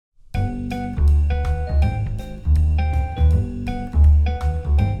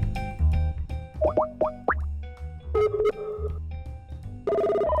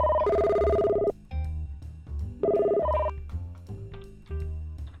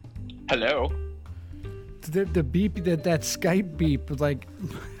Hello. The beep, that Skype beep, like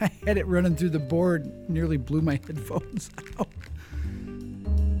I had it running through the board, nearly blew my headphones out.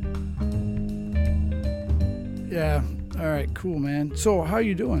 Yeah. All right. Cool, man. So, how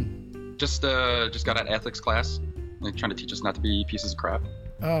you doing? Just got out of ethics class. They're trying to teach us not to be pieces of crap.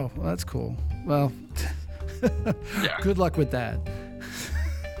 Oh, well, that's cool. Well, Yeah. Good luck with that.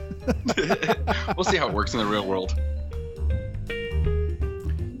 We'll see how it works in the real world.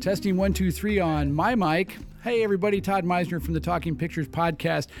 Testing 1, 2, 3 on my mic. Hey, everybody. Todd Meisner from the Talking Pictures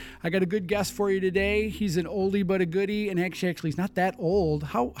podcast. I got a good guest for you today. He's an oldie but a goodie, and actually, he's not that old.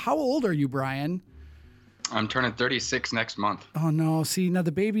 How old are you, Brian? I'm turning 36 next month. Oh, no. See, now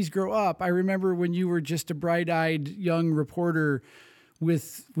the babies grow up. I remember when you were just a bright-eyed young reporter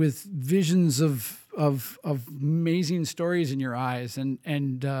with visions of amazing stories in your eyes, and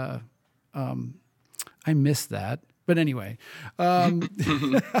I miss that. But anyway, Brian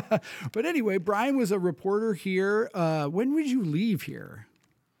was a reporter here. When would you leave here?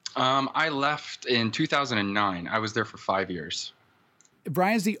 I left in 2009. I was there for 5 years.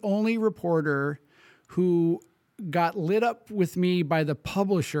 Brian's the only reporter who got lit up with me by the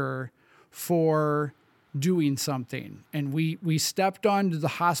publisher for doing something. And we stepped onto the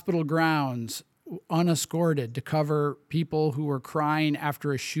hospital grounds unescorted to cover people who were crying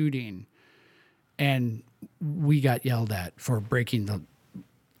after a shooting. And we got yelled at for breaking the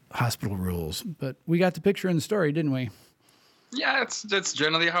hospital rules. But we got the picture in the story, didn't we? Yeah, that's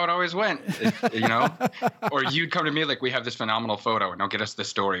generally how it always went, you know? Or you'd come to me like, we have this phenomenal photo, and now get us the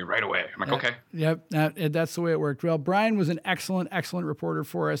story right away. I'm like, okay. Yep, that's the way it worked. Well, Brian was an excellent reporter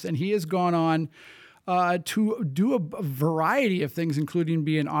for us, and he has gone on to do a variety of things, including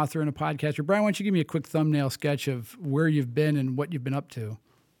be an author and a podcaster. Brian, why don't you give me a quick thumbnail sketch of where you've been and what you've been up to?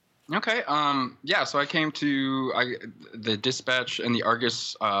 Okay. So I came to the Dispatch and the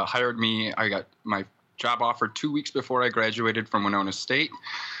Argus hired me. I got my job offer 2 weeks before I graduated from Winona State.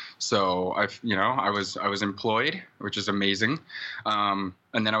 So I was employed, which is amazing. And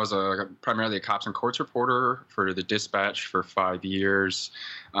then I was primarily a cops and courts reporter for the Dispatch for 5 years.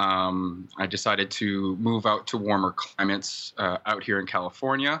 I decided to move out to warmer climates out here in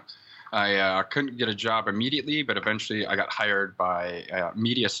California. I couldn't get a job immediately, but eventually I got hired by a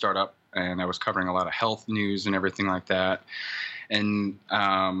media startup, and I was covering a lot of health news and everything like that. And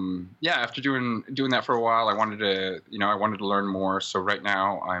after doing that for a while, I wanted to learn more. So right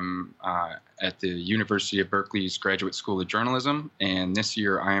now I'm at the University of Berkeley's Graduate School of Journalism, and this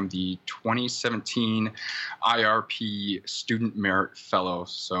year I am the 2017 IRP Student Merit Fellow.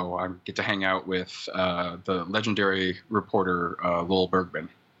 So I get to hang out with the legendary reporter Lowell Bergman.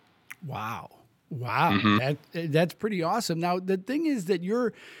 Wow. Mm-hmm. That's pretty awesome. Now, the thing is that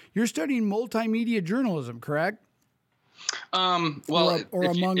you're studying multimedia journalism, correct? Or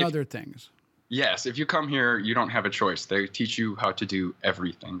among other things. Yes. If you come here, you don't have a choice. They teach you how to do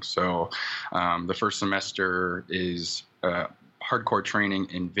everything. So the first semester is hardcore training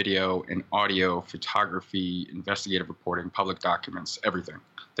in video and audio, photography, investigative reporting, public documents, everything.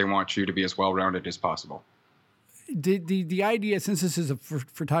 They want you to be as well-rounded as possible. The idea, since this is a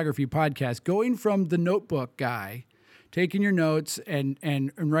photography podcast, going from the notebook guy, taking your notes and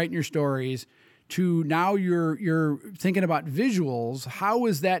writing your stories, to now you're thinking about visuals. How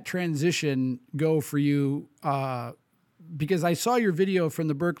is that transition go for you? Because I saw your video from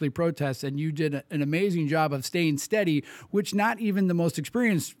the Berkeley protests, and you did an amazing job of staying steady, which not even the most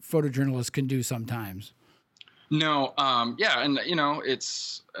experienced photojournalist can do sometimes. No, and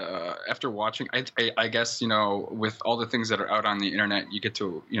it's after watching, I guess, with all the things that are out on the internet, you get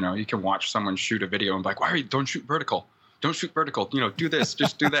to, you can watch someone shoot a video and be like, don't shoot vertical. Don't shoot vertical, do this,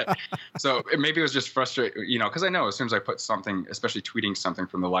 just do that. So maybe it was just frustrating, because I know as soon as I put something, especially tweeting something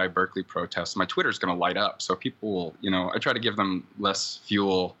from the live Berkeley protests, my Twitter's going to light up. So people will, I try to give them less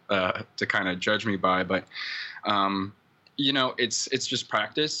fuel to kind of judge me by, but it's just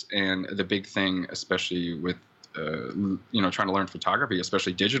practice. And the big thing, especially with trying to learn photography,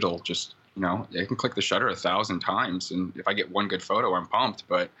 especially digital, just, I can click the shutter 1,000 times. And if I get one good photo, I'm pumped.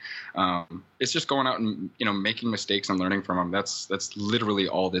 But it's just going out and, making mistakes and learning from them. That's literally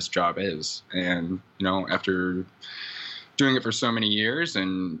all this job is. And, after doing it for so many years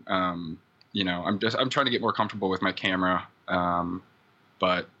and, I'm trying to get more comfortable with my camera.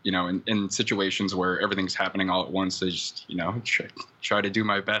 But, in situations where everything's happening all at once, I just, try to do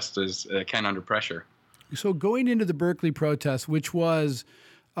my best as I can under pressure. So going into the Berkeley protest, which was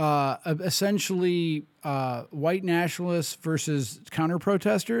essentially white nationalists versus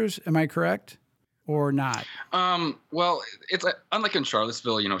counter-protesters, am I correct? or not? Well, it's unlike in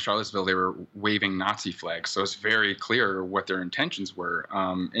Charlottesville. Charlottesville, they were waving Nazi flags, so it's very clear what their intentions were.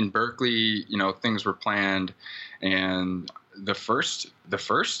 In Berkeley, things were planned, and the first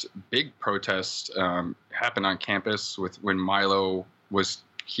big protest happened on campus when Milo was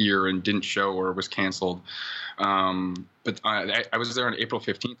here and didn't show or was canceled. But I was there on April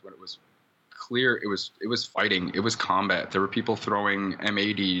 15th when it was clear it was fighting. It was combat. There were people throwing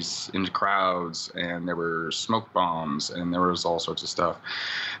M80s into crowds, and there were smoke bombs, and there was all sorts of stuff.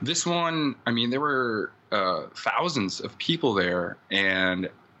 This one, there were thousands of people there, and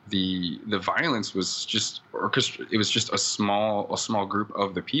the violence was just orchestrated. It was just a small group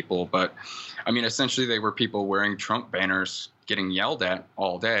of the people, but essentially they were people wearing Trump banners getting yelled at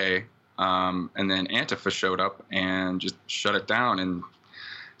all day, and then Antifa showed up and just shut it down. And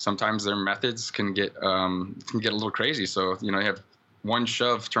sometimes their methods can get a little crazy. So you have one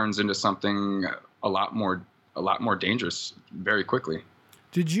shove turns into something a lot more dangerous very quickly.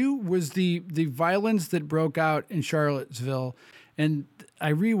 Was the violence that broke out in Charlottesville, and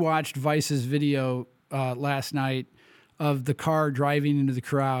I rewatched Vice's video last night of the car driving into the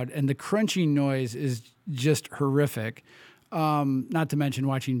crowd, and the crunching noise is just horrific. Not to mention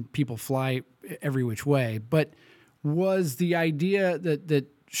watching people fly every which way. But was the idea that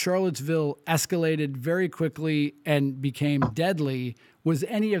Charlottesville escalated very quickly and became deadly, was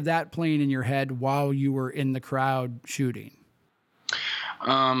any of that playing in your head while you were in the crowd shooting?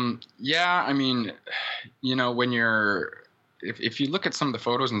 Yeah, when if you look at some of the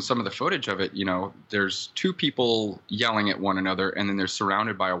photos and some of the footage of it, there's two people yelling at one another, and then they're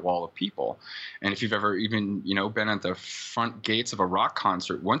surrounded by a wall of people. And if you've ever even, been at the front gates of a rock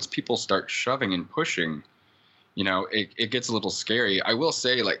concert, once people start shoving and pushing, it gets a little scary. I will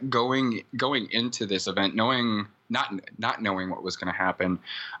say, like, going into this event, not knowing what was going to happen,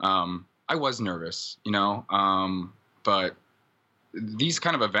 I was nervous, but these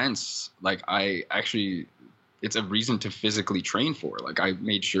kind of events, like, it's a reason to physically train for. Like, I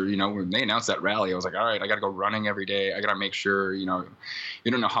made sure, when they announced that rally, I was like, all right, I got to go running every day. I got to make sure, you don't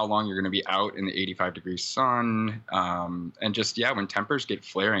know how long you're going to be out in the 85-degree sun. And just, when tempers get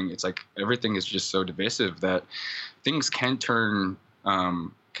flaring, it's like everything is just so divisive that things can turn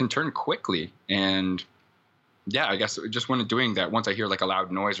quickly. And I guess just when doing that, once I hear like a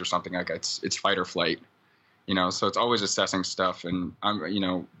loud noise or something, like it's fight or flight. So it's always assessing stuff, and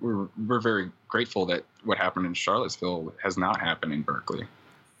we're very grateful that what happened in Charlottesville has not happened in Berkeley.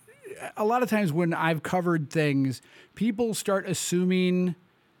 A lot of times when I've covered things, people start assuming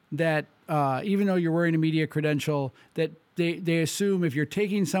that even though you're wearing a media credential, that they assume if you're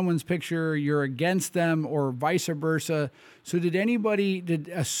taking someone's picture, you're against them, or vice versa. So did anybody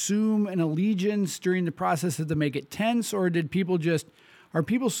assume an allegiance during the process to make it tense, or are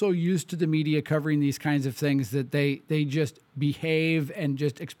people so used to the media covering these kinds of things that they just behave and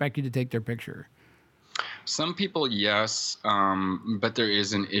just expect you to take their picture? Some people, yes, but there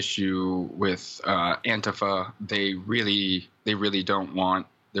is an issue with Antifa. They really don't want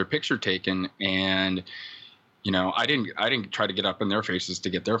their picture taken, and I didn't try to get up in their faces to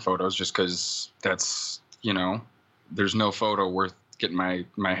get their photos, just because that's there's no photo worth getting my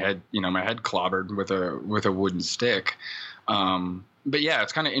head clobbered with a wooden stick. But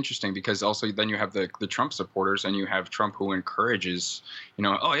it's kind of interesting because also then you have the Trump supporters, and you have Trump who encourages,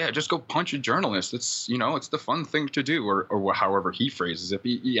 just go punch a journalist. It's, it's the fun thing to do, or however he phrases it.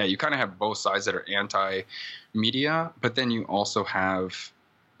 But you kind of have both sides that are anti-media, but then you also have,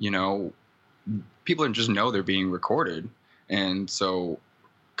 people just know they're being recorded. And so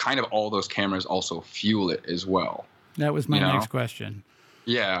kind of all those cameras also fuel it as well. That was my next question.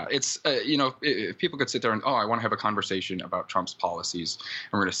 Yeah, it's, if people could sit there and, I want to have a conversation about Trump's policies,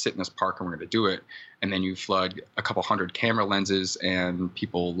 and we're going to sit in this park and we're going to do it. And then you flood a couple hundred camera lenses and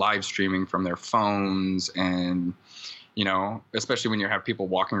people live streaming from their phones. And, especially when you have people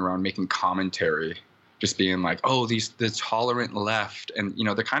walking around making commentary, just being like, the tolerant left. And,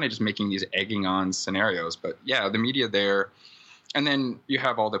 they're kind of just making these egging on scenarios. But the media there. And then you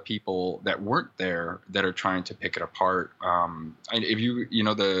have all the people that weren't there that are trying to pick it apart. If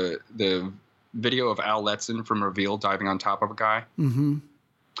the video of Al Letson from Reveal diving on top of a guy, mm-hmm.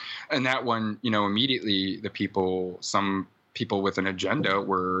 and that one, immediately some people with an agenda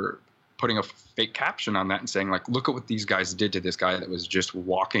were putting a fake caption on that and saying, like, look at what these guys did to this guy that was just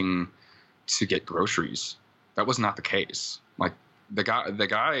walking to get groceries. That was not the case. Like, the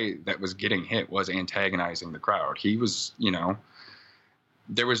guy that was getting hit was antagonizing the crowd. He was,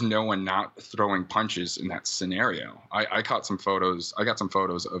 there was no one not throwing punches in that scenario. I caught some photos. I got some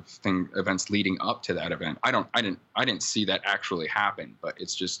photos of events leading up to that event. I didn't see that actually happen, but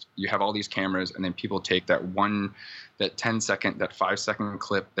it's just, you have all these cameras, and then people take that 10-second, that 5-second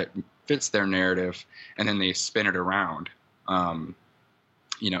clip that fits their narrative, and then they spin it around. And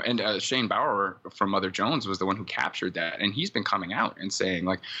Shane Bauer from Mother Jones was the one who captured that, and he's been coming out and saying,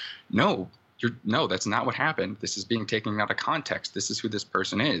 like, no, that's not what happened. This is being taken out of context. This is who this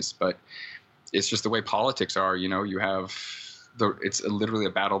person is. But it's just the way politics are. You have it's literally a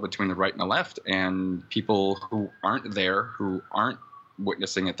battle between the right and the left, and people who aren't there, who aren't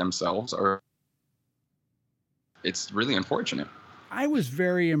witnessing it themselves, it's really unfortunate. I was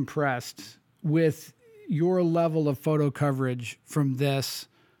very impressed with your level of photo coverage from this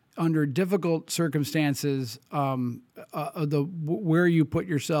under difficult circumstances, where you put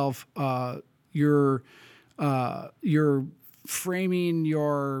yourself, your framing,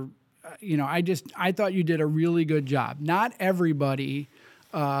 I thought you did a really good job. Not everybody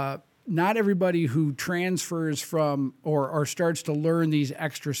who transfers from or starts to learn these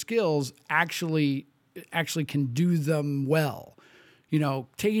extra skills actually can do them well.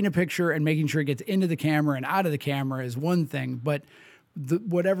 Taking a picture and making sure it gets into the camera and out of the camera is one thing, but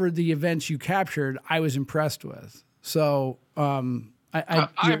whatever the events you captured, I was impressed with. So, I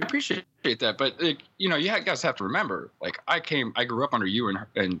appreciate that, but you guys have to remember, like, I grew up under you and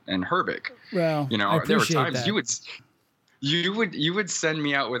Herbig. Well, there were times that you would send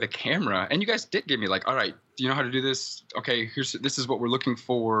me out with a camera, and you guys did give me, like, all right, do you know how to do this? Okay, this is what we're looking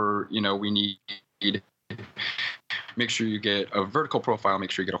for. We need, make sure you get a vertical profile,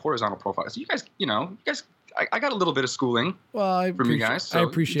 make sure you get a horizontal profile. So you guys, I got a little bit of schooling from you guys. So I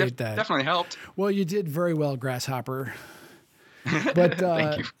appreciate that. Definitely helped. Well, you did very well, Grasshopper. But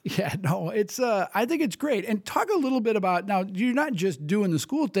Thank you. Yeah, no, it's I think it's great. And talk a little bit about, now you're not just doing the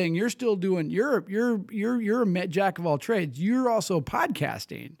school thing. You're still doing you're a jack of all trades. You're also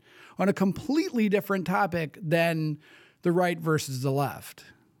podcasting on a completely different topic than the right versus the left.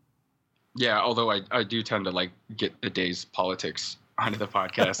 Yeah, although I do tend to, like, get the day's politics onto the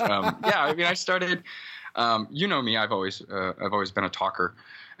podcast. Yeah, I mean, I started. Me, I've always been a talker,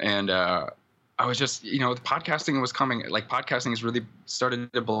 and I was just, the podcasting was coming, like, podcasting has really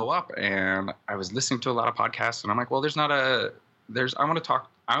started to blow up, and I was listening to a lot of podcasts, and I'm like, well,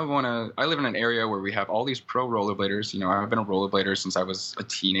 I live in an area where we have all these pro rollerbladers. I've been a rollerblader since I was a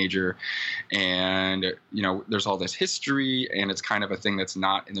teenager, and, there's all this history, and it's kind of a thing that's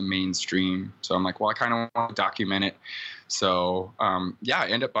not in the mainstream. So I'm like, well, I kind of want to document it. So, I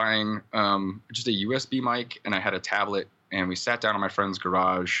ended up buying just a USB mic, and I had a tablet, and we sat down in my friend's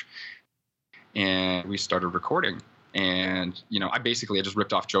garage, and we started recording. And, I just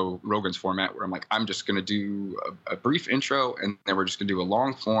ripped off Joe Rogan's format, where I'm like, I'm just going to do a brief intro, and then we're just going to do a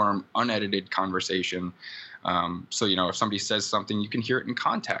long form, unedited conversation. So, if somebody says something, you can hear it in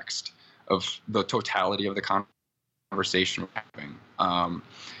context of the totality of the conversation we're having.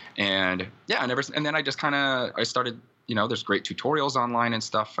 And then I just I started, there's great tutorials online and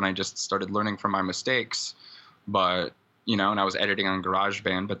stuff, and I just started learning from my mistakes. But and I was editing on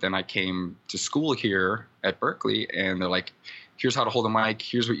GarageBand, but then I came to school here at Berkeley, and they're like, here's how to hold a mic,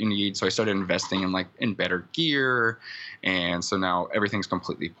 here's what you need. So I started investing in better gear, and so now everything's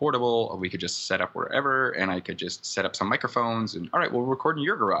completely portable. We could just set up wherever, and I could just set up some microphones, and all right, we'll record in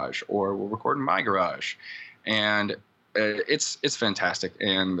your garage, or we'll record in my garage. And it's fantastic.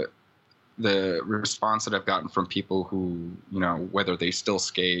 And the response that I've gotten from people who, whether they still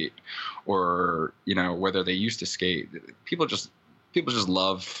skate or, whether they used to skate, people just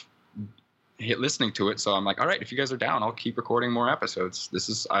love listening to it. So I'm like, all right, if you guys are down, I'll keep recording more episodes.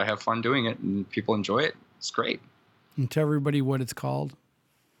 I have fun doing it, and people enjoy it. It's great. And tell everybody what it's called.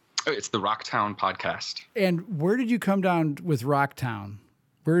 It's the Rocktown Podcast. And where did you come down with Rocktown?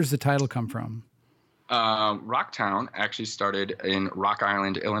 Where does the title come from? Rocktown actually started in Rock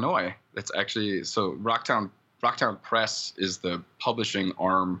Island, Illinois. That's actually, so Rocktown Press is the publishing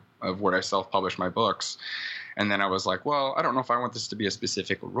arm of where I self-publish my books. And then I was like, well, I don't know if I want this to be a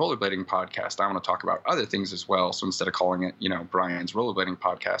specific rollerblading podcast. I want to talk about other things as well. So instead of calling it, Brian's Rollerblading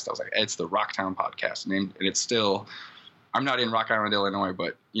Podcast, I was like, it's the Rocktown Podcast. And it's still, I'm not in Rock Island, Illinois,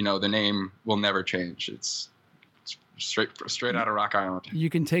 but, the name will never change. It's straight out of Rock Island. You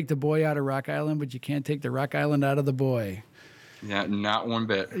can take the boy out of Rock Island, but you can't take the Rock Island out of the boy. Yeah, not one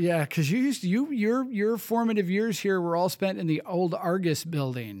bit. Yeah, because your formative years here were all spent in the old Argus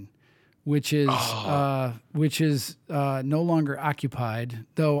building, which is no longer occupied,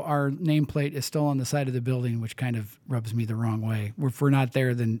 though our nameplate is still on the side of the building, which kind of rubs me the wrong way. If we're not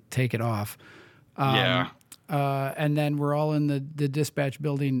there, then take it off. Yeah. and then we're all in the dispatch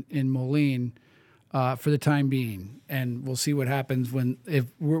building in Moline for the time being, and we'll see what happens when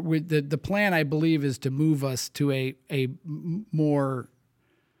the plan, I believe, is to move us to a more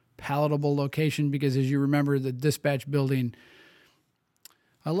palatable location, because as you remember, the dispatch building,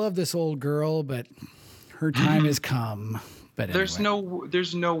 I love this old girl, but her time has come. But anyway.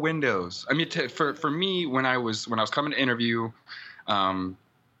 There's no windows. I mean, for me, when I was coming to interview, I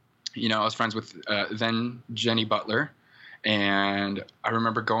was friends with then Jenny Butler, and I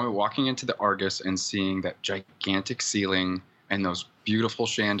remember walking into the Argus and seeing that gigantic ceiling and those beautiful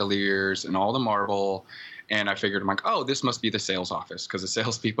chandeliers and all the marble. And I figured, I'm like, oh, this must be the sales office, because the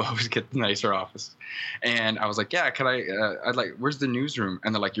salespeople always get the nicer office. And I was like, yeah, where's the newsroom?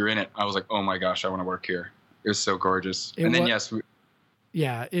 And they're like, you're in it. I was like, oh my gosh, I want to work here. It was so gorgeous. It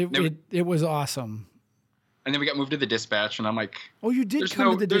was awesome. And then we got moved to the dispatch, and I'm like, oh, you did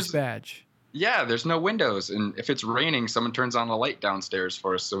come to the dispatch. Yeah, there's no windows. And if it's raining, someone turns on a light downstairs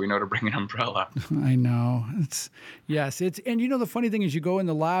for us, so we know to bring an umbrella. I know. And the funny thing is, you go in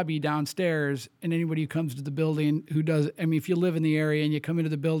the lobby downstairs, and anybody who comes to the building if you live in the area and you come into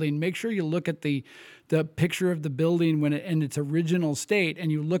the building, make sure you look at the picture of the building in its original state,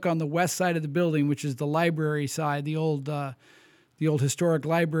 and you look on the west side of the building, which is the library side, the old historic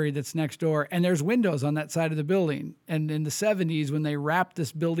library that's next door, and there's windows on that side of the building. And in the 70s, when they wrapped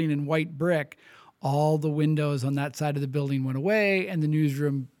this building in white brick, all the windows on that side of the building went away, and the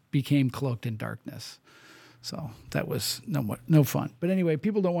newsroom became cloaked in darkness. So that was no fun. But anyway,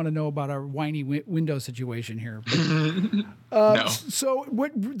 people don't want to know about our whiny window situation here. But, no. So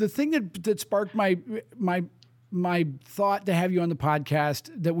the thing that sparked my thought to have you on the podcast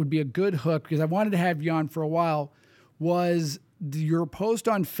that would be a good hook, because I wanted to have you on for a while, was your post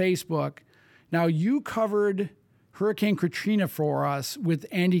on Facebook. Now, you covered Hurricane Katrina for us with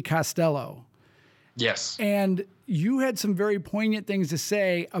Andy Costello. Yes. And you had some very poignant things to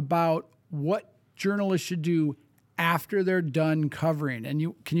say about what journalists should do after they're done covering.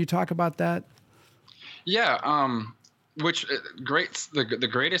 And can you talk about that? Yeah. The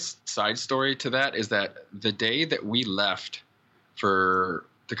greatest side story to that is that the day that we left to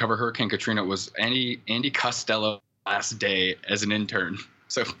cover Hurricane Katrina was Andy Costello last day as an intern.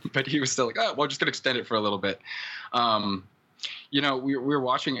 So, but he was still like, oh, well, just gonna extend it for a little bit. We were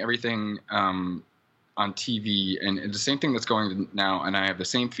watching everything on TV, and the same thing that's going now. And I have the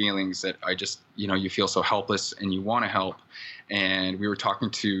same feelings that I just, you feel so helpless and you want to help. And we were talking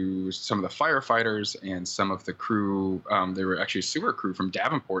to some of the firefighters and some of the crew. They were actually a sewer crew from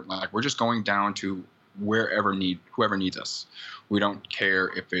Davenport. Like, we're just going down to whoever needs us. We don't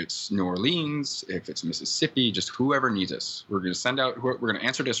care if it's New Orleans, if it's Mississippi, just whoever needs us. We're going to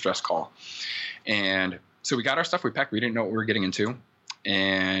answer distress call. And so we got our stuff, we packed. We didn't know what we were getting into.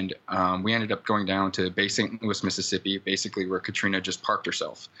 And we ended up going down to Bay St. Louis, Mississippi, basically where Katrina just parked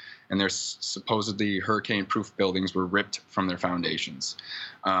herself. And there's supposedly hurricane-proof buildings were ripped from their foundations.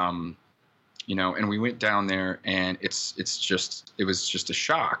 And we went down there, and it was just a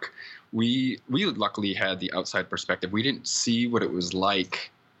shock. We luckily had the outside perspective. We didn't see what it was like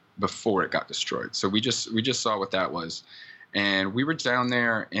before it got destroyed. So we just saw what that was. And we were down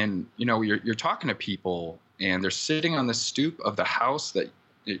there, and you're talking to people, and they're sitting on the stoop of the house that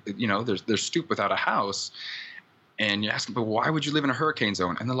their stoop without a house. And you ask them, but why would you live in a hurricane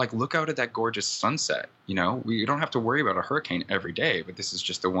zone? And they're like, look out at that gorgeous sunset. We don't have to worry about a hurricane every day, but this is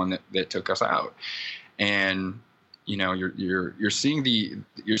just the one that took us out. And you're seeing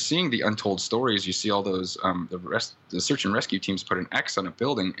the untold stories. You see all those the search and rescue teams put an X on a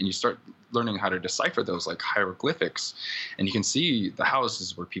building, and you start learning how to decipher those like hieroglyphics, and you can see the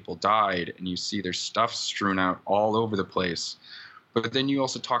houses where people died, and you see their stuff strewn out all over the place. But then you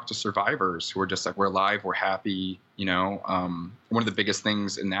also talk to survivors who are just like, we're alive, we're happy. One of the biggest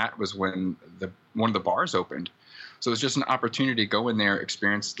things in that was when one of the bars opened. So it's just an opportunity to go in there,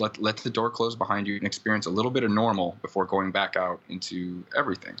 experience, let the door close behind you, and experience a little bit of normal before going back out into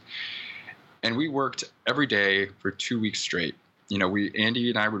everything. And we worked every day for 2 weeks straight. Andy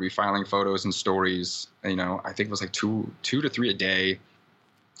and I would be filing photos and stories. I think it was like two to three a day,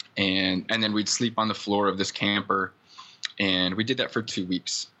 and then we'd sleep on the floor of this camper, and we did that for 2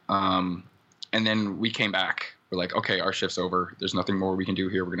 weeks. And then we came back. We're like, okay, our shift's over. There's nothing more we can do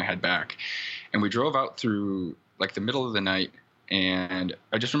here. We're gonna head back. And we drove out through like the middle of the night, and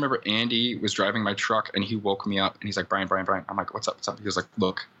I just remember Andy was driving my truck, and he woke me up, and he's like, Brian. I'm like, what's up? He was like,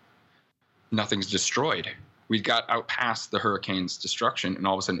 look, nothing's destroyed. We got out past the hurricane's destruction, and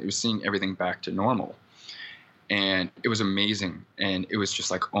all of a sudden it was seeing everything back to normal. And it was amazing. And it was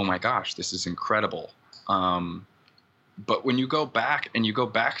just like, oh my gosh, this is incredible. But when you go back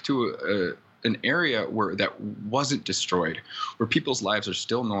to an area where that wasn't destroyed, where people's lives are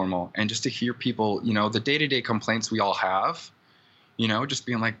still normal, and just to hear people, the day-to-day complaints we all have, just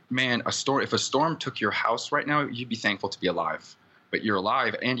being like, man, if a storm took your house right now, you'd be thankful to be alive, but you're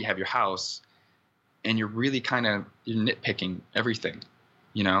alive and you have your house, and you're really you're nitpicking everything,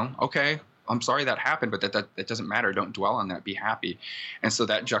 okay, I'm sorry that happened, but that doesn't matter. Don't dwell on that. Be happy. And so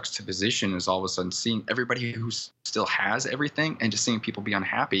that juxtaposition is all of a sudden seeing everybody who still has everything and just seeing people be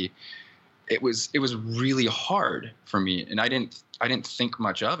unhappy. It was really hard for me, and I didn't think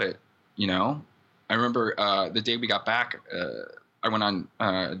much of it. I remember the day we got back, I went on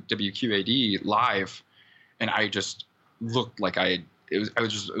WQAD live, and I just looked like it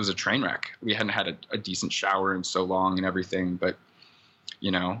was a train wreck. We hadn't had a decent shower in so long and everything, but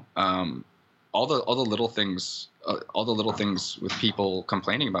all the little things with people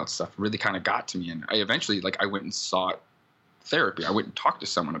complaining about stuff really kind of got to me, and I eventually I went and sought therapy. I went and talked to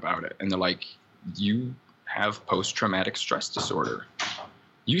someone about it, and they're like, "You have post-traumatic stress disorder.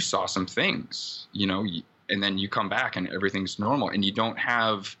 You saw some things, and then you come back and everything's normal, and you don't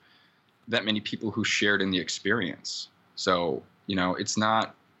have that many people who shared in the experience. So it's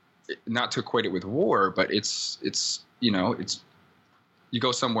not to equate it with war, but it's you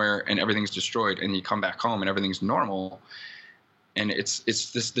go somewhere and everything's destroyed, and you come back home and everything's normal. And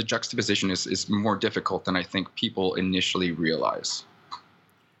the juxtaposition is more difficult than I think people initially realize."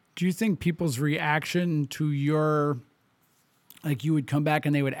 Do you think people's reaction to your, you would come back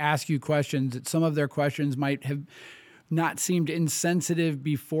and they would ask you questions, that some of their questions might have not seemed insensitive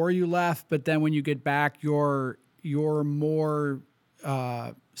before you left, but then when you get back, you're more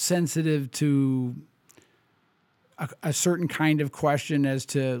sensitive to a certain kind of question, as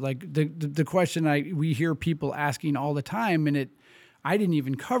to the question we hear people asking all the time, and I didn't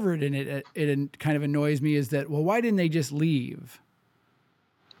even cover it, and it kind of annoys me, is that, well, why didn't they just leave?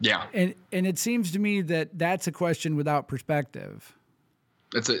 Yeah. And it seems to me that that's a question without perspective.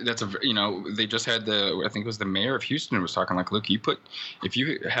 They just had I think it was the mayor of Houston who was talking look, if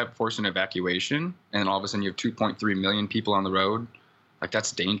you have forced an evacuation and all of a sudden you have 2.3 million people on the road,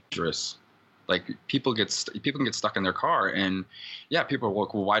 that's dangerous. People can get stuck in their car, and people are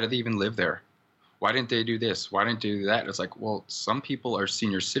like, well, why do they even live there? Why didn't they do this? Why didn't they do that? It's like, well, some people are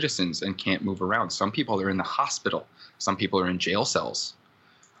senior citizens and can't move around. Some people are in the hospital. Some people are in jail cells.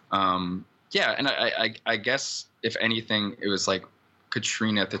 And I guess if anything, it was like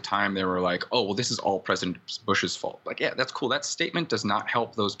Katrina at the time. They were like, oh, well, this is all President Bush's fault. That's cool. That statement does not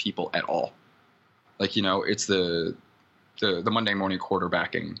help those people at all. It's the Monday morning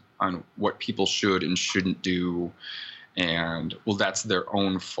quarterbacking on what people should and shouldn't do, and well, that's their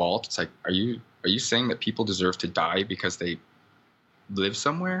own fault. It's like, are you saying that people deserve to die because they live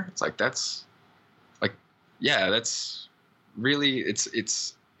somewhere? It's like, that's really,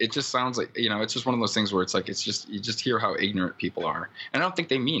 it just sounds like, it's just one of those things where it's like, it's just, you just hear how ignorant people are, and I don't think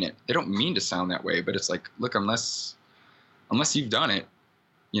they mean it. They don't mean to sound that way, but it's like, look, unless you've done it,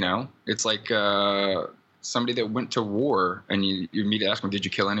 it's like somebody that went to war, and you immediately ask them, did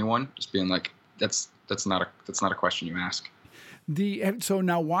you kill anyone? Just being like, that's not a question you ask. So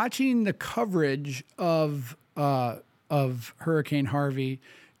now, watching the coverage of Hurricane Harvey,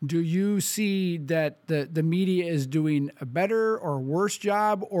 do you see that the media is doing a better or worse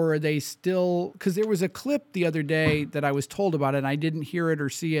job, or are they still? Because there was a clip the other day that I was told about, and I didn't hear it or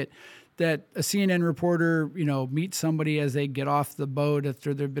see it, that a CNN reporter, meets somebody as they get off the boat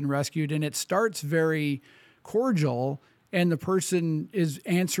after they've been rescued, and it starts very cordial, and the person is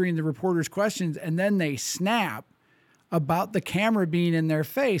answering the reporter's questions, and then they snap about the camera being in their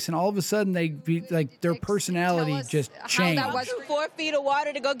face, and all of a sudden their personality just changed. That was 4 feet of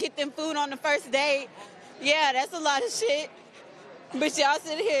water to go get them food on the first day. Yeah, that's a lot of shit. But y'all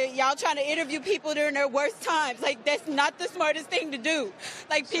sitting here, y'all trying to interview people during their worst times. That's not the smartest thing to do.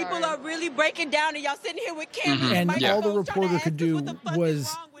 People are really breaking down, and y'all sitting here with cameras. And all the reporter could do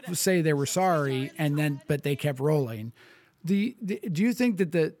was say they were sorry, but they kept rolling. Do you think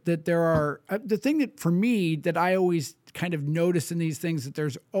that there are the thing that, for me, that I always kind of notice in these things, that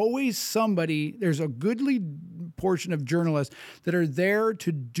there's always there's a goodly portion of journalists that are there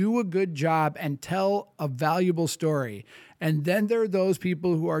to do a good job and tell a valuable story. And then there are those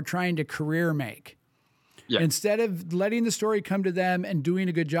people who are trying to career make. Yeah. Instead of letting the story come to them and doing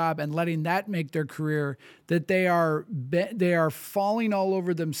a good job and letting that make their career, that they are falling all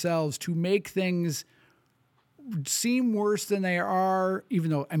over themselves to make things seem worse than they are,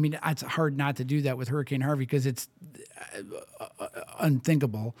 even though, it's hard not to do that with Hurricane Harvey because it's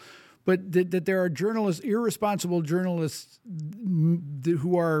unthinkable. But that there are journalists, irresponsible journalists,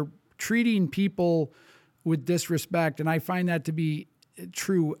 who are treating people with disrespect, and I find that to be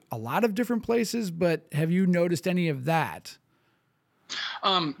true a lot of different places, but have you noticed any of that?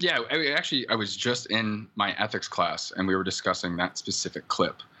 Yeah, I was just in my ethics class and we were discussing that specific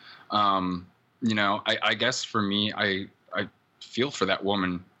clip. I guess for me, I feel for that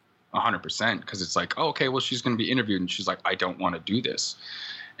woman 100% because it's like, oh, okay, well, she's going to be interviewed and she's like, I don't want to do this.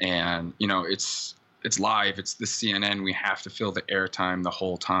 And, it's live. It's the CNN. We have to fill the airtime the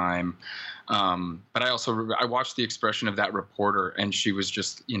whole time. But I watched the expression of that reporter, and she was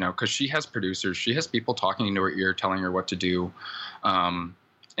just, because she has producers, she has people talking into her ear, telling her what to do.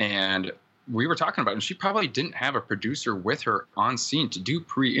 And we were talking about it, and she probably didn't have a producer with her on scene to do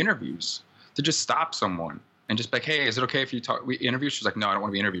pre-interviews, to just stop someone and just be like, hey, is it okay if we interview? She's like, no, I don't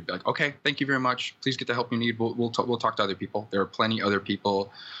want to be interviewed. Be like, okay, thank you very much. Please get the help you need. We'll talk to other people. There are plenty other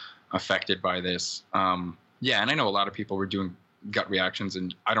people affected by this. And I know a lot of people were doing gut reactions,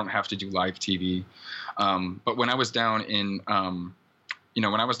 and I don't have to do live TV. But when I was down in,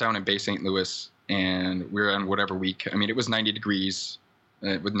 Bay St. Louis, and we were on whatever week, I mean, it was 90 degrees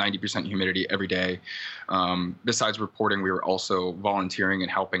with 90% humidity every day. Besides reporting, we were also volunteering and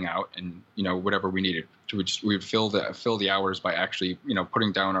helping out, and whatever we needed. We would fill the hours by actually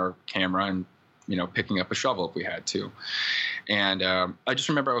putting down our camera and picking up a shovel if we had to. And I just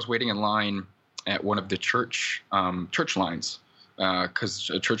remember I was waiting in line at one of the church lines because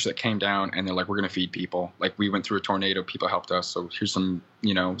a church that came down, and they're like, we're going to feed people. Like, we went through a tornado, people helped us, so here's some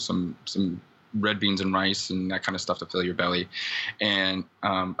some red beans and rice and that kind of stuff to fill your belly. And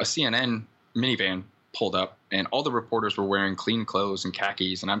a CNN minivan pulled up, and all the reporters were wearing clean clothes and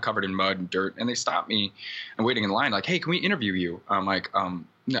khakis, and I'm covered in mud and dirt. And they stopped me and waiting in line, like, hey, can we interview you? I'm like,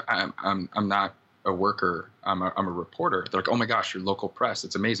 no, I'm not a worker. I'm a reporter. They're like, oh my gosh, you're local press.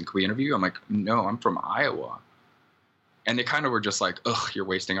 It's amazing. Can we interview you? I'm like, no, I'm from Iowa. And they kind of were just like, ugh, you're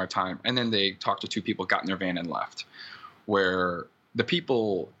wasting our time. And then they talked to two people, got in their van and left, where the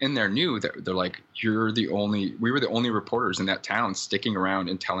people in there knew that they're like, we were the only reporters in that town sticking around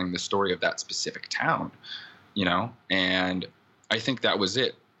and telling the story of that specific town, and I think that was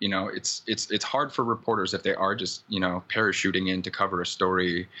it. It's hard for reporters if they are just, parachuting in to cover a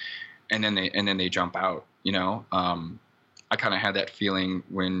story and then they jump out, I kind of had that feeling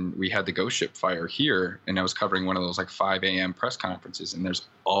when we had the ghost ship fire here, and I was covering one of those like 5 a.m. press conferences, and there's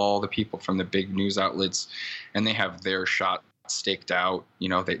all the people from the big news outlets, and they have their shot staked out.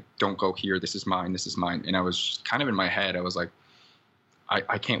 They don't go here. This is mine. This is mine. And I was kind of in my head, I was like,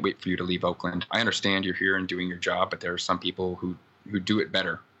 I can't wait for you to leave Oakland. I understand you're here and doing your job, but there are some people who do it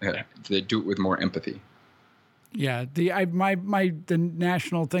better. They do it with more empathy. Yeah, the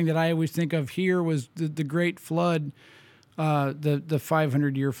national thing that I always think of here was the Great Flood, the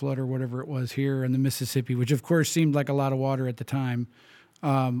 500-year flood or whatever it was here in the Mississippi, which of course seemed like a lot of water at the time,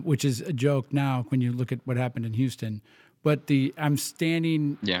 which is a joke now when you look at what happened in Houston. But I'm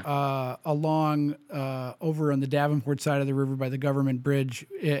standing along over on the Davenport side of the river by the government bridge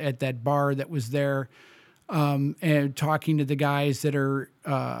at that bar that was there, and talking to the guys that are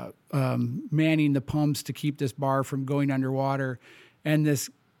manning the pumps to keep this bar from going underwater. And this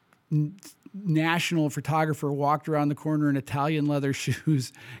national photographer walked around the corner in Italian leather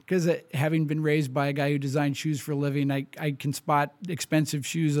shoes because having been raised by a guy who designed shoes for a living, I can spot expensive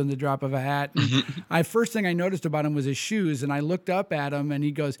shoes on the drop of a hat. First thing I noticed about him was his shoes, and I looked up at him and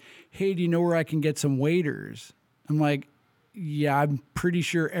he goes, hey, do you know where I can get some waders? I'm like, yeah, I'm pretty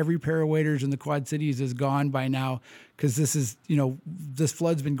sure every pair of waders in the Quad Cities is gone by now because this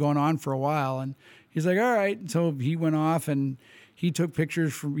flood's been going on for a while. And he's like, all right. So he went off and he took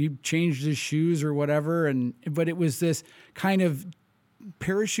pictures he changed his shoes or whatever. But it was this kind of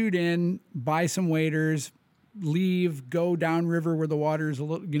parachute in, buy some waders, leave, go downriver where the water is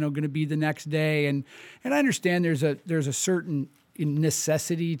going to be the next day. And I understand there's a certain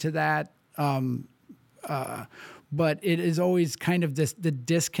necessity to that. But it is always kind of the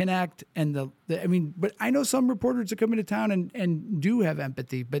disconnect and but I know some reporters that come into town and do have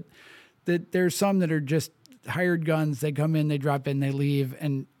empathy, but there's some that are just hired guns. They come in, they drop in, they leave.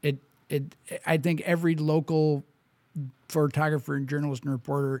 And I think every local photographer and journalist and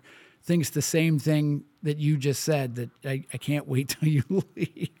reporter thinks the same thing that you just said, that I can't wait till you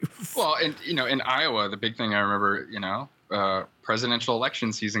leave. Well, and, in Iowa, the big thing I remember, presidential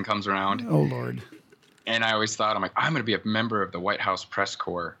election season comes around. Oh, Lord. And I always thought, I'm like, I'm going to be a member of the White House press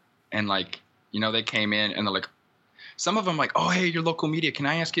corps. And they came in and they're like, some of them like, oh, hey, your local media, can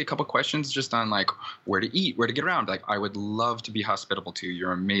I ask you a couple questions just on like where to eat, where to get around? Like, I would love to be hospitable to you.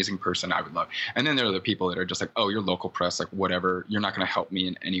 You're an amazing person. I would love. And then there are the people that are just like, oh, you're local press, like whatever. You're not going to help me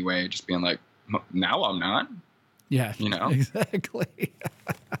in any way. Just being like, now I'm not. Yeah, exactly.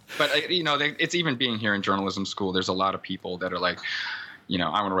 But, it's even being here in journalism school, there's a lot of people that are like,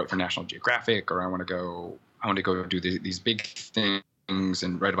 I want to write for National Geographic, or I want to go do these big things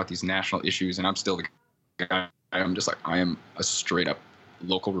and write about these national issues. And I'm still the guy. I'm just like, I am a straight up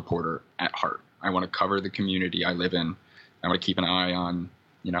local reporter at heart. I want to cover the community I live in. I want to keep an eye on,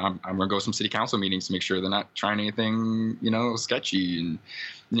 I'm going to go to some city council meetings to make sure they're not trying anything, sketchy. And,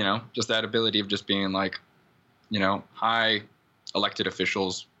 just that ability of just being like, hi, elected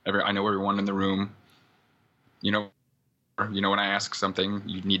officials. I know everyone in the room. When I ask something,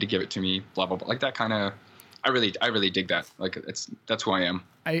 you need to give it to me, blah, blah, blah. Like that kind of, I really dig that. Like that's who I am.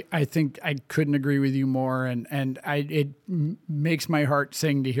 I think I couldn't agree with you more. And it makes my heart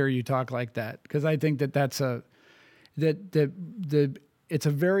sing to hear you talk like that. Cause I think it's a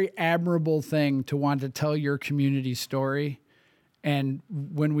very admirable thing to want to tell your community story. And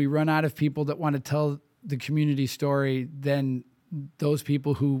when we run out of people that want to tell the community story, then those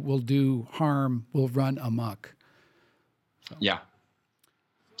people who will do harm will run amok. So. Yeah.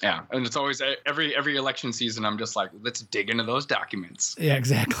 Yeah. And it's always every election season, I'm just like, let's dig into those documents. Yeah,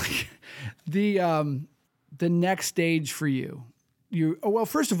 exactly. The next stage for you, well,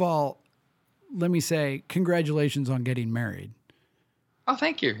 first of all, let me say congratulations on getting married. Oh,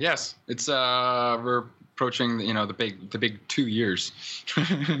 thank you. Yes. It's, we're approaching, the big 2 years.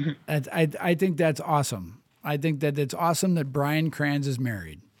 I think that's awesome. I think that it's awesome that Brian Kranz is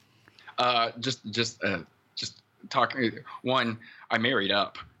married. Just talking. One, I married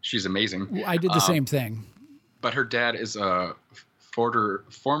up. She's amazing. I did the same thing. But her dad is a former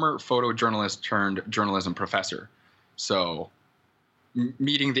photojournalist turned journalism professor. So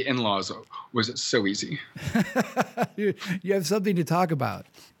meeting the in-laws was so easy. You have something to talk about.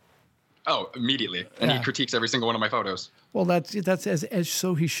 Oh, immediately. And he critiques every single one of my photos. Well, that's as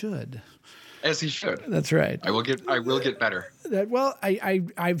so he should. As he should. That's right. I will get better.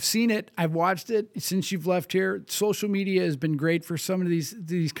 I've seen it. I've watched it since you've left here. Social media has been great for some of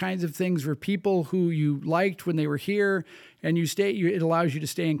these kinds of things for people who you liked when they were here, and it allows you to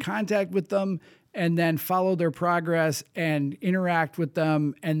stay in contact with them and then follow their progress and interact with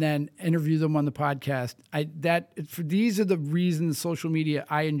them and then interview them on the podcast. These are the reasons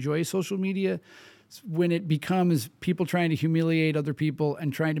I enjoy social media. When it becomes people trying to humiliate other people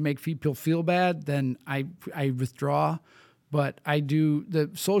and trying to make people feel bad, then I withdraw. But the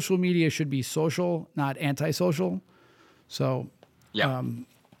social media should be social, not antisocial. So, yeah.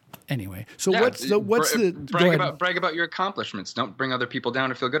 Anyway, so brag about your accomplishments. Don't bring other people down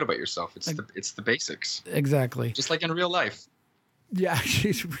to feel good about yourself. It's the basics. Exactly. Just like in real life. Yeah,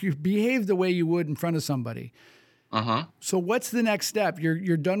 you behave the way you would in front of somebody. Uh-huh. So what's the next step?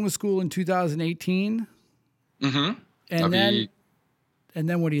 You're done with school in 2018? Mm-hmm. And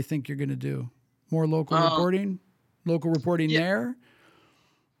then what do you think you're going to do? More local reporting? Local reporting there?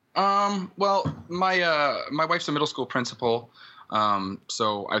 Well, my wife's a middle school principal.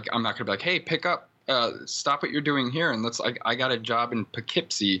 So I'm not going to be like, hey, pick up, stop what you're doing here. And I got a job in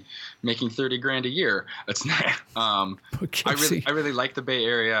Poughkeepsie making $30,000 a year. That's not, Poughkeepsie. I really like the Bay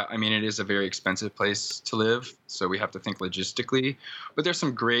Area. I mean, it is a very expensive place to live, so we have to think logistically, but there's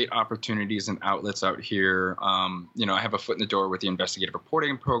some great opportunities and outlets out here. I have a foot in the door with the investigative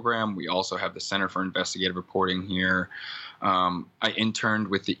reporting program. We also have the Center for Investigative Reporting here. I interned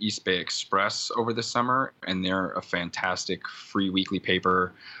with the East Bay Express over the summer, and they're a fantastic free weekly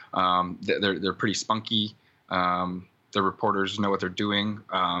paper. They're pretty spunky. The reporters know what they're doing.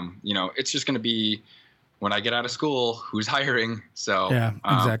 It's just going to be when I get out of school, who's hiring. So yeah,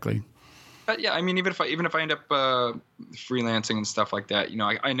 exactly. But yeah, I mean, even if I end up freelancing and stuff like that,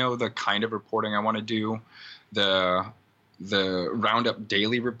 I know the kind of reporting I want to do. The Roundup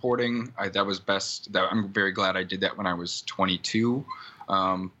daily reporting, that was best. I'm very glad I did that when I was 22. But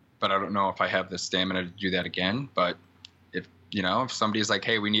I don't know if I have the stamina to do that again. But if somebody's like,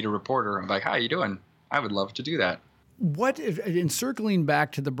 hey, we need a reporter, I'm like, how you doing? I would love to do that. In circling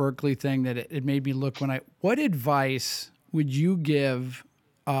back to the Berkeley thing that it made me look what advice would you give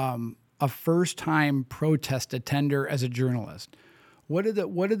a first-time protest attender as a journalist? What are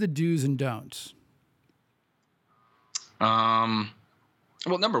the do's and don'ts? Well,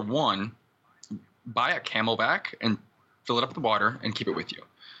 number one, buy a Camelback and fill it up with water and keep it with you.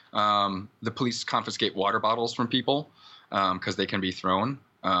 The police confiscate water bottles from people because they can be thrown,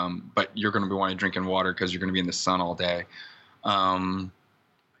 but you're going to be wanting to drinking water because you're going to be in the sun all day. I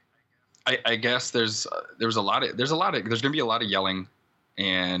guess there's going to be a lot of yelling,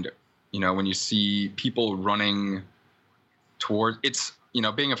 and when you see people running toward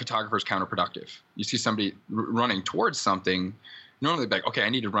being a photographer is counterproductive. You see somebody running towards something, normally like, okay, I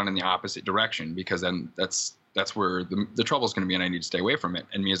need to run in the opposite direction because then that's where the trouble is going to be and I need to stay away from it.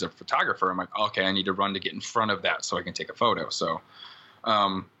 And me as a photographer, I'm like, okay, I need to run to get in front of that so I can take a photo. So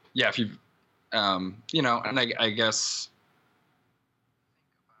Yeah, if you, and I guess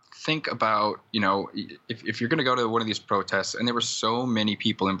think about, if you're going to go to one of these protests, and there were so many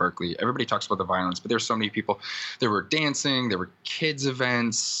people in Berkeley, everybody talks about the violence, but there were so many people. There were dancing, there were kids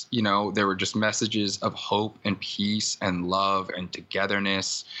events, there were just messages of hope and peace and love and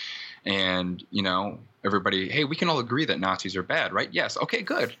togetherness. And, everybody, hey, we can all agree that Nazis are bad, right? Yes. Okay,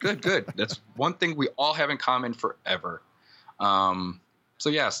 good. That's one thing we all have in common forever. So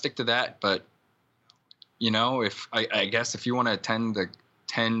yeah, stick to that. But, if I guess if you want to attend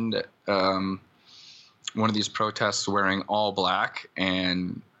one of these protests wearing all black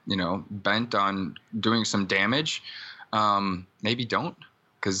and, bent on doing some damage, maybe don't.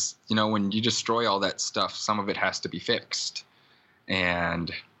 Because, when you destroy all that stuff, some of it has to be fixed.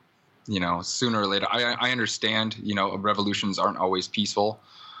 And, sooner or later, I understand, revolutions aren't always peaceful,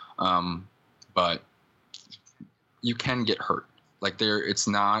 but you can get hurt. Like it's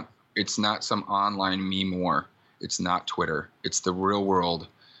not some online meme war. It's not Twitter. It's the real world,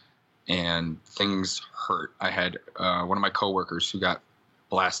 and things hurt. I had one of my coworkers who got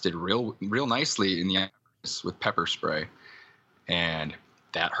blasted real nicely in the eyes with pepper spray, and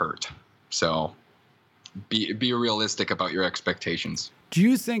that hurt. So be realistic about your expectations. Do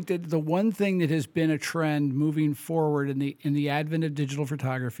you think that the one thing that has been a trend moving forward in the advent of digital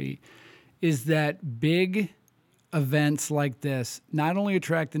photography is that big events like this not only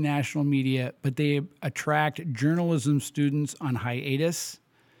attract the national media, but they attract journalism students on hiatus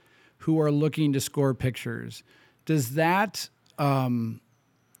who are looking to score pictures? Does that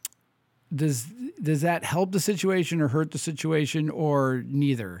does that help the situation or hurt the situation, or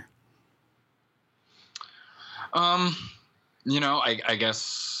neither? I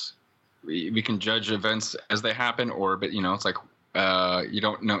guess we can judge events as they happen, but it's like, you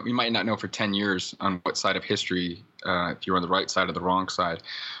don't know, you might not know for 10 years on what side of history, if you're on the right side or the wrong side.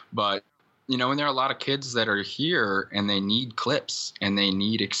 But, and there are a lot of kids that are here and they need clips and they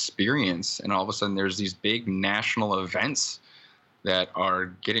need experience. And all of a sudden there's these big national events that are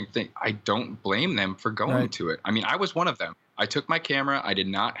getting things. I don't blame them for going to it. I mean, I was one of them. I took my camera. I did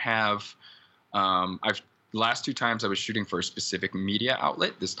not have, the last two times I was shooting for a specific media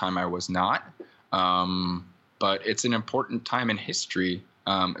outlet. This time I was not. But it's an important time in history,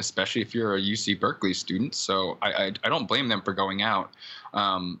 especially if you're a UC Berkeley student. So I don't blame them for going out.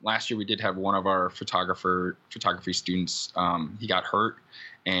 Last year we did have one of our photography students. He got hurt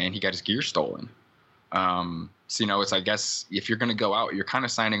and he got his gear stolen. So it's, I guess, if you're going to go out, you're kind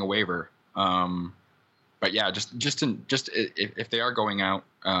of signing a waiver. But yeah, just if they are going out,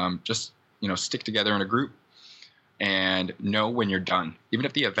 just stick together in a group and know when you're done. Even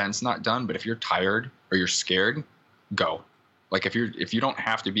if the event's not done, but if you're tired or you're scared, go. Like if you don't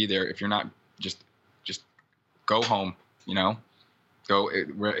have to be there, if you're not, just go home. Do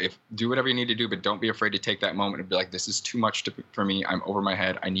whatever you need to do, but don't be afraid to take that moment and be like, this is too much for me. I'm over my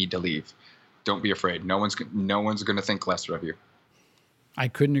head. I need to leave. Don't be afraid. No one's going to think lesser of you. I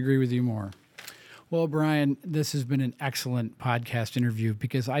couldn't agree with you more. Well, Brian, this has been an excellent podcast interview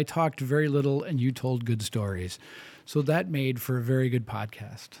because I talked very little and you told good stories. So that made for a very good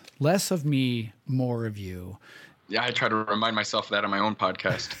podcast. Less of me, more of you. Yeah, I try to remind myself of that on my own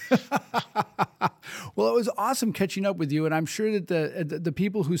podcast. Well, it was awesome catching up with you. And I'm sure that the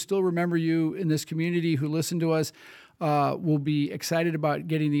people who still remember you in this community who listen to us will be excited about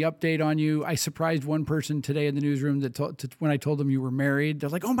getting the update on you. I surprised one person today in the newsroom that when I told them you were married, they're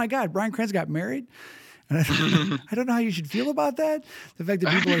like, "Oh my God, Brian Kranz got married." And I don't know how you should feel about that. The fact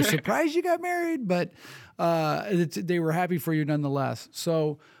that people are surprised you got married, but they were happy for you nonetheless.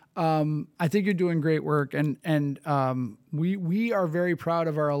 So I think you're doing great work, and we are very proud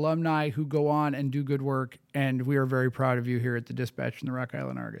of our alumni who go on and do good work, and we are very proud of you here at the Dispatch and the Rock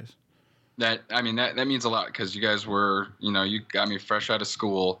Island Argus. That means a lot because you guys were, you got me fresh out of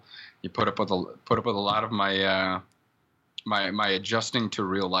school. You put up with a lot of my my adjusting to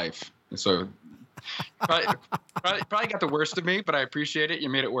real life. And so probably got the worst of me, but I appreciate it. You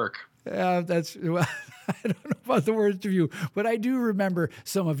made it work. Well, I don't know about the worst of you, but I do remember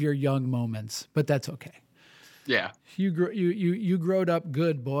some of your young moments. But that's okay. Yeah, you growed up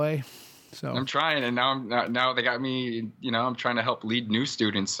good, boy. So I'm trying, and now they got me. I'm trying to help lead new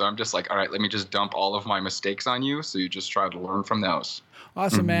students. So I'm just like, all right, let me just dump all of my mistakes on you. So you just try to learn from those.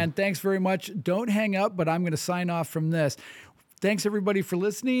 Awesome, man. Thanks very much. Don't hang up, but I'm going to sign off from this. Thanks, everybody, for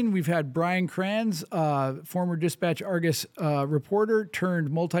listening. We've had Brian Kranz, former Dispatch Argus reporter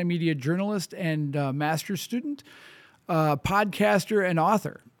turned multimedia journalist and master's student, podcaster, and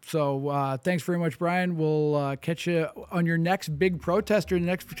author. So thanks very much, Brian. We'll catch you on your next big protest or the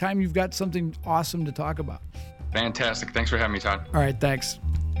next time you've got something awesome to talk about. Fantastic. Thanks for having me, Todd. All right, thanks.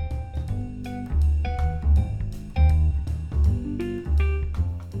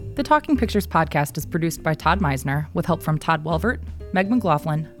 The Talking Pictures podcast is produced by Todd Meisner with help from Todd Welvert, Meg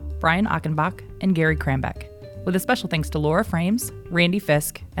McLaughlin, Brian Achenbach, and Gary Krambeck, with a special thanks to Laura Frames, Randy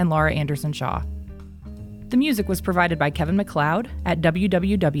Fisk, and Laura Anderson-Shaw. The music was provided by Kevin MacLeod at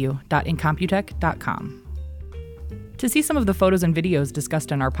www.incomputech.com. To see some of the photos and videos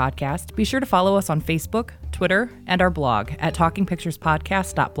discussed in our podcast, be sure to follow us on Facebook, Twitter, and our blog at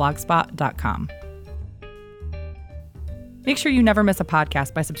talkingpicturespodcast.blogspot.com. Make sure you never miss a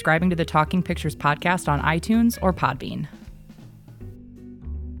podcast by subscribing to the Talking Pictures podcast on iTunes or Podbean.